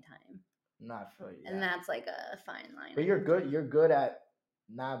to waste my time? Not for you. And that's like a fine line. But you're good at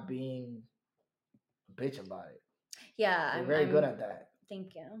not being a bitch about it. Yeah. I'm very good at that.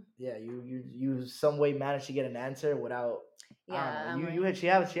 Thank you. Yeah, you some way managed to get an answer without. Yeah. She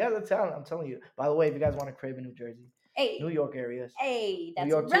has a talent. I'm telling you. By the way, if you guys want a crib in New Jersey, New York areas. Hey, that's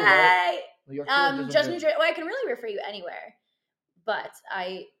New York right. Too, right? New York too, just New Jersey. Well, I can really refer you anywhere, but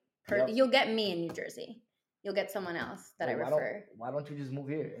you'll get me in New Jersey. You'll get someone else that I refer. Why don't you just move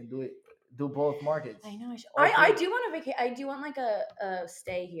here and do it? Do both markets. I know. I do want to vacate. I do want like a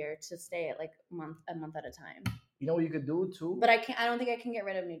stay here to stay at like a month at a time. You know what you could do too? But I can't. I don't think I can get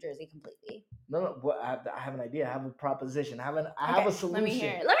rid of New Jersey completely. No. But I have an idea. I have a proposition. I have a solution. Let me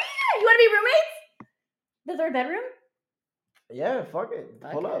hear it. You want to be roommates? The third bedroom? Yeah, fuck it.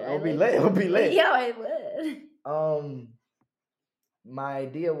 Pull up. It'll be lit. It'll be lit. Yeah, I would. My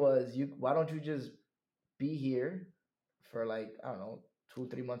idea was why don't you just be here for like, I don't know,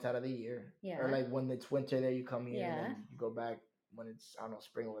 2-3 months out of the year. Yeah. Or like when it's winter there, you come here and then you go back when it's, I don't know,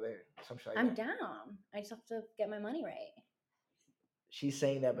 spring over there. Some shit like I'm down. I just have to get my money right. She's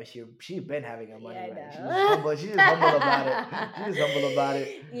saying that, but she's been having her money right. She's just humble about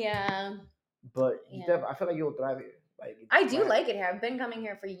it. Yeah. But I feel like you'll thrive here. Like, I do like it here. I've been coming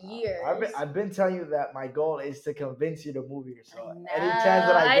here for years. I've been telling you that my goal is to convince you to move here. So any chance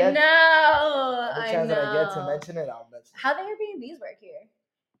that I get, that I get to mention it, I'll mention it. How the Airbnbs work here?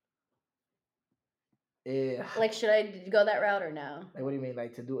 Yeah. Like, should I go that route or no? Like, what do you mean?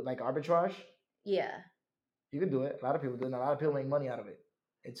 Like to do it like arbitrage? Yeah. You can do it. A lot of people do it. And a lot of people make money out of it.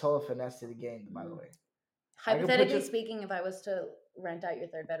 It's all a finesse to the game, by the way. Hypothetically speaking, if I was to rent out your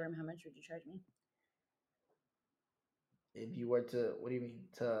third bedroom, how much would you charge me? If you were to, what do you mean?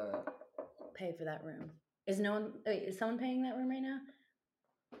 To pay for that room. Is someone paying that room right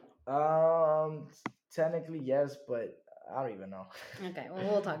now? Technically yes, but I don't even know. Okay, well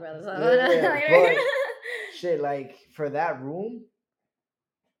we'll talk about this later. Shit, like for that room,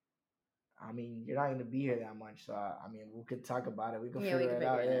 I mean, you're not gonna be here that much, so I mean, we could talk about it. We can figure it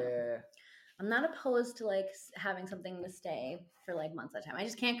out. Yeah. I'm not opposed to like having something to stay for like months at a time. I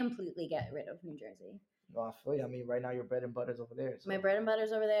just can't completely get rid of New Jersey. No, I feel you. I mean, right now your bread and butter's over there. So. My bread and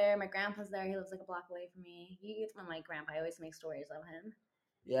butter's over there. My grandpa's there. He lives like a block away from me. My grandpa. I always make stories of him.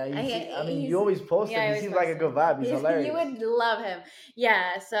 Yeah, you always post him. He seems like a good vibe. He's hilarious. You would love him.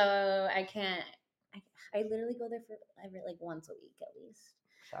 Yeah, so I can't. I literally go there for like once a week at least.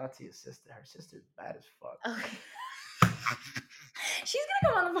 Shout out to your sister. Her sister's bad as fuck. Okay. She's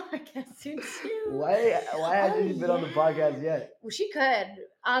gonna come on the podcast soon too. Why hasn't she been on the podcast yet? Well, she could.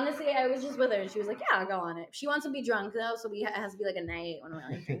 Honestly, I was just with her, and she was like, "Yeah, I'll go on it." She wants to be drunk though, so it has to be like a night when we're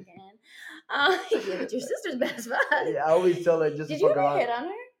like drinking. Yeah, but your sister's best bud. Yeah, I always tell her just. Did you ever hit on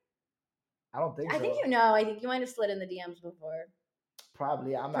her? I don't think so. I think you know. I think you might have slid in the DMs before.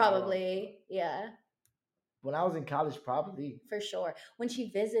 Probably. Probably. Yeah. When I was in college, probably. For sure. When she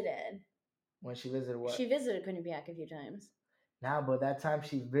visited. When she visited what? She visited Quinnipiac a few times. Nah, but that time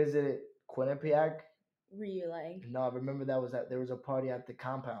she visited Quinnipiac. Were you like? No, I remember there was a party at the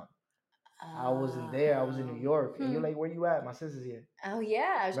compound. I wasn't there. I was in New York. And you're like, where you at? My sister's here. Oh,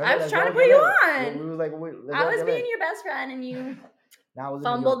 yeah. I was trying to put you on. We was like, I was being your best friend and you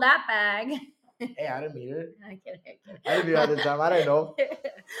fumbled that bag. Hey, I didn't mean it. I get it. I didn't mean it at the time. I didn't know.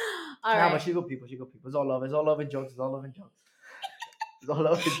 All right. But she good people. It's all love. It's all love and jokes. It's all love and jokes. It's all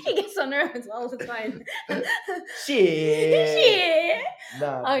love and jokes. He gets on nerves. Well, it's fine. Shit.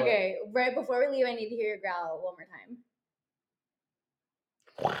 Nah, okay. Right before we leave, I need to hear your growl one more time.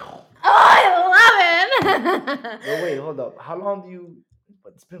 Oh, I love him. Wait, hold up. How long do you...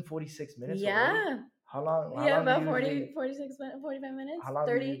 But it's been 46 minutes already. How long? About 46 minutes, 45 minutes. How long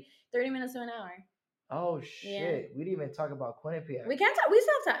 30 minutes to an hour. Oh, shit. Yeah. We didn't even talk about Quinnipiac. We can talk. We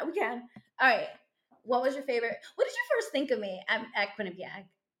still have time. We can. All right. What was your favorite? What did you first think of me at Quinnipiac?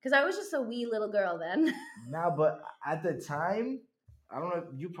 Because I was just a wee little girl then. Nah, but at the time... I don't know.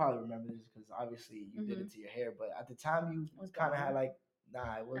 You probably remember this because obviously you did it to your hair. But at the time, you kind of had like...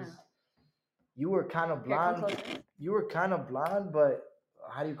 Nah, it was... You were kind of blonde. You were kind of blonde, but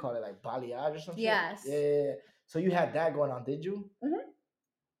how do you call it? Like balayage or something? Yes. Yeah. So you had that going on, did you? Mm-hmm.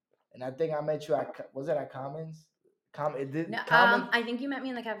 And I think I met you at... Was it at Commons? I think you met me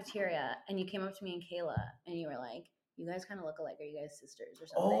in the cafeteria, and you came up to me and Kayla, and you were like, "You guys kind of look alike. Are you guys sisters or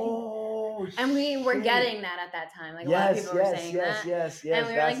something?" Oh, and we were getting that at that time. Like a lot of people were saying that. Yes. And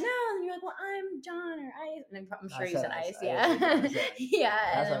we were like, "No," and you're like, "Well, I'm John or Ice," and I'm sure you said Ice. Yeah. Yeah.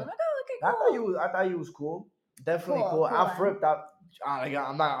 And then I'm like, "Oh, okay, cool." I thought you was cool. Definitely cool. I flipped out. I'm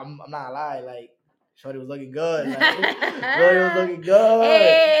not lying. Like, Shorty was looking good. Shorty was looking good.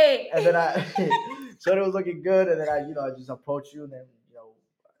 Hey. And then Shorty was looking good, and then I just approached you, and then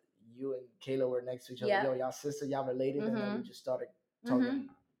you and Kayla were next to each other. Yo, y'all sister, y'all related, and then we just started talking, and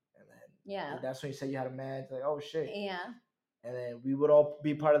then that's when you said you had a man. It's like, oh shit, yeah. And then we would all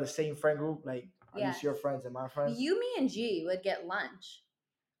be part of the same friend group, like at least your friends and my friends. You, me, and G would get lunch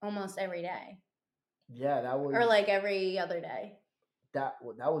almost every day. Yeah, that was, or like every other day. That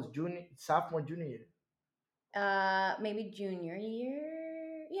was sophomore, junior year. Maybe junior year.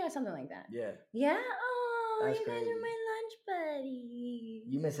 Yeah, something like that. Yeah. Yeah. Oh, that's you crazy. guys are my lunch buddies.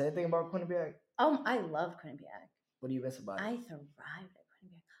 You miss anything about Quinnipiac? Oh, I love Quinnipiac. What do you miss about it? I thrived at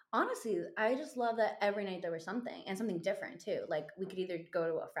Quinnipiac. Honestly, I just love that every night there was something, and something different too. Like we could either go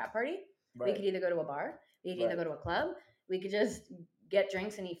to a frat party, we could either go to a bar, we could either go to a club, we could just get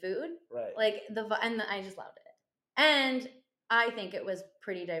drinks and eat food. Right. Like I just loved it. And I think it was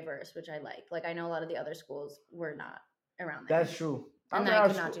pretty diverse, which I like. Like I know a lot of the other schools were not around there. That's true. And I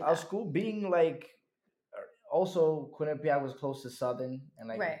could not do that. Our school being like, also Quinnipiac was close to Southern and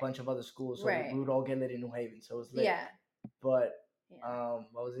like a bunch of other schools, so we would all get lit in New Haven, so it was lit. Yeah. But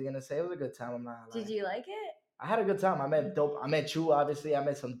what was he gonna say? It was a good time. I'm not lying. Did you like it? I had a good time. I met you, obviously. I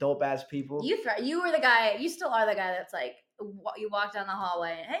met some dope ass people. You were the guy. You still are the guy that's like, you walk down the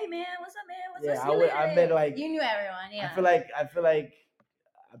hallway and, hey man, what's up, man? What's up? I met like, you knew everyone. Yeah. I feel like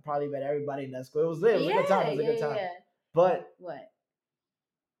I probably met everybody in that school. It was lit. It was a good time. It was a good time. Yeah. But what?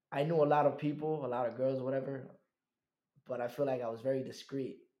 I knew a lot of people, a lot of girls, whatever. But I feel like I was very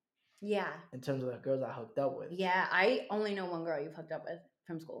discreet. Yeah. In terms of the girls I hooked up with. Yeah, I only know one girl you've hooked up with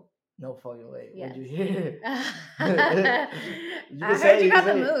from school. No fucking way. Yes. What'd you hear? I heard you got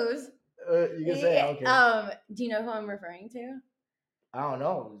the moves. You can say it. Okay. Do you know who I'm referring to? I don't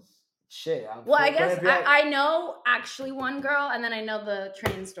know. Shit. Well, I guess I know actually one girl, and then I know the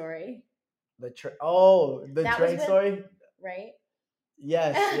train story. The train story? Right?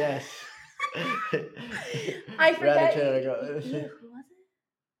 Yes, yes. I forget. Who was it?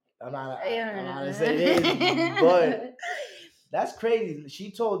 I'm not gonna say it is, but that's crazy.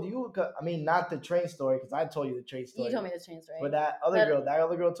 She told you, I mean, not the train story, because I told you the train story. You told me the train story. But that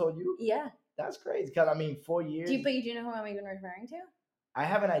other girl told you? Yeah. That's crazy, because I mean, 4 years. But you do know who I'm even referring to? I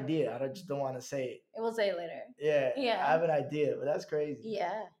have an idea. I just don't want to say it. We'll say it later. Yeah. I have an idea, but that's crazy.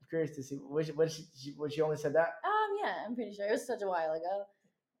 Yeah. I'm curious to see. What she only said that? Yeah, I'm pretty sure. It was such a while ago.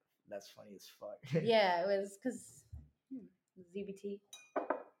 That's funny as fuck. Yeah, it was because ZBT.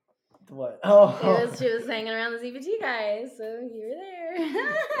 What? Oh. She was hanging around the ZBT guys, so you were there.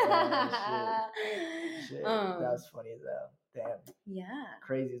 Shit. shit. That's funny as hell. Damn. Yeah.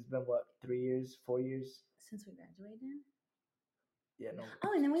 Crazy. It's been what, 3 years, 4 years since we graduated. Yeah, no.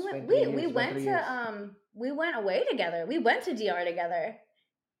 Oh, and then we went away together. We went to DR together.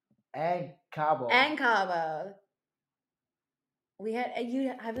 And Cabo.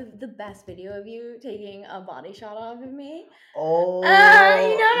 You have the best video of you taking a body shot off of me. Oh,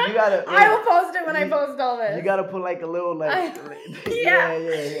 you gotta. I will post it when I post all this. You gotta put like a little yeah.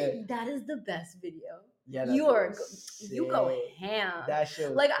 That is the best video. Yeah, you go ham. That shit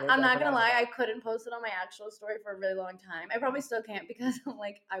was like I'm not gonna lie, I couldn't post it on my actual story for a really long time. I probably still can't because I'm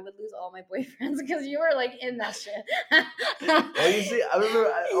like I would lose all my boyfriends because you were like in that shit. Oh, you see, I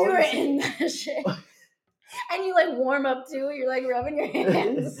remember you were in that shit. And you like warm up too. You're like rubbing your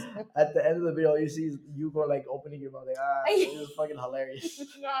hands. At the end of the video, you see you go like opening your mouth like it was fucking hilarious.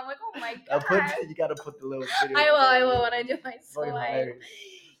 Yeah, I'm like, oh my god. You gotta put the little video. I will when I do my slide.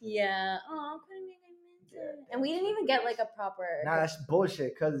 Yeah. Oh, couldn't make it. And we didn't even get like a proper. Nah, that's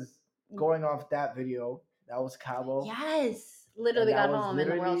bullshit. Cause going off that video, that was Cabo. Yes. Literally, we got home and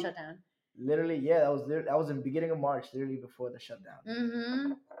the world shut down. Literally, yeah, that was in the beginning of March, literally before the shutdown.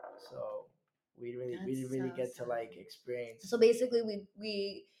 Mm-hmm. So we didn't really get to like experience. So basically,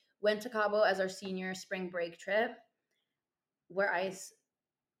 we went to Cabo as our senior spring break trip, where Ice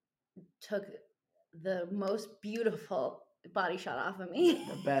took the most beautiful body shot off of me.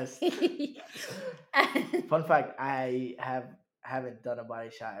 The best. Fun fact: I haven't done a body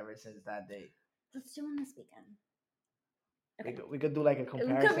shot ever since that day. Let's do one this weekend. Okay. We could do like a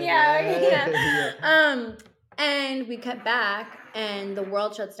comparison. Yeah. And we cut back, and the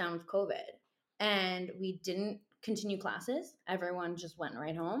world shuts down with COVID, and we didn't continue classes. Everyone just went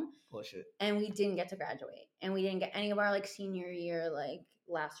right home. Bullshit. And we didn't get to graduate, and we didn't get any of our like senior year like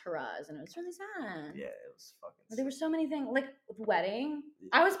last hurrahs, and it was really sad. Yeah, it was fucking sad. There were so many things like wedding.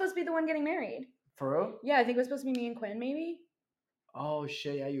 I was supposed to be the one getting married. For real? Yeah, I think it was supposed to be me and Quinn, maybe. Oh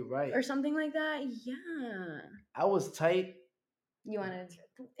shit! Yeah, you're right. Or something like that. Yeah. I was tight. You wanted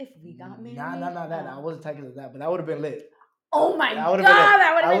if we got married? Nah. I wasn't tight because of that, but that would have been lit. Oh my god,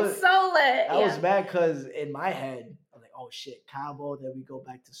 that would have been so lit. I was mad because in my head, I was like, oh shit, Cabo, then we go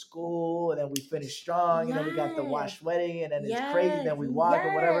back to school, and then we finish strong, and then we got the watch wedding, and then it's crazy, then we walk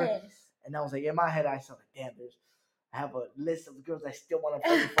or whatever. And I was like, in my head, I was like, damn, I have a list of girls I still want to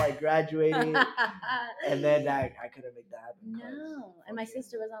fuck before I graduated. And then I couldn't make that happen. No. And my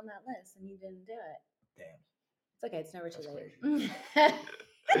sister was on that list, and you didn't do it. Damn. It's okay. It's never too late.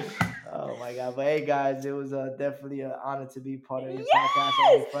 Oh my god! But hey, guys, it was definitely an honor to be part of your podcast,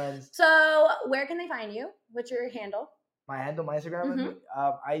 OnlyFriends. So, where can they find you? What's your handle? My handle, my Instagram,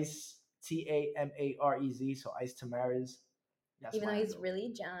 Ice TAMAREZ. So Ice Tamariz. Even though he's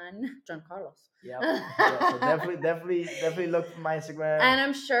really John Carlos. Yeah. So definitely look for my Instagram. And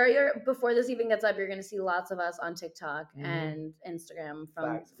I'm sure before this even gets up, you're gonna see lots of us on TikTok and Instagram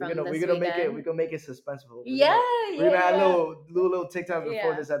from we're gonna make it suspenseful. We're gonna add little TikTok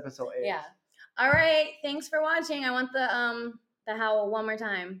before this episode airs. Yeah. All right. Thanks for watching. I want the howl one more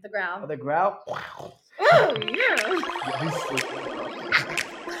time. The growl. Oh, the growl. Oh yeah.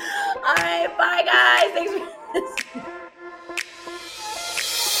 All right. Bye guys. Thanks for listening.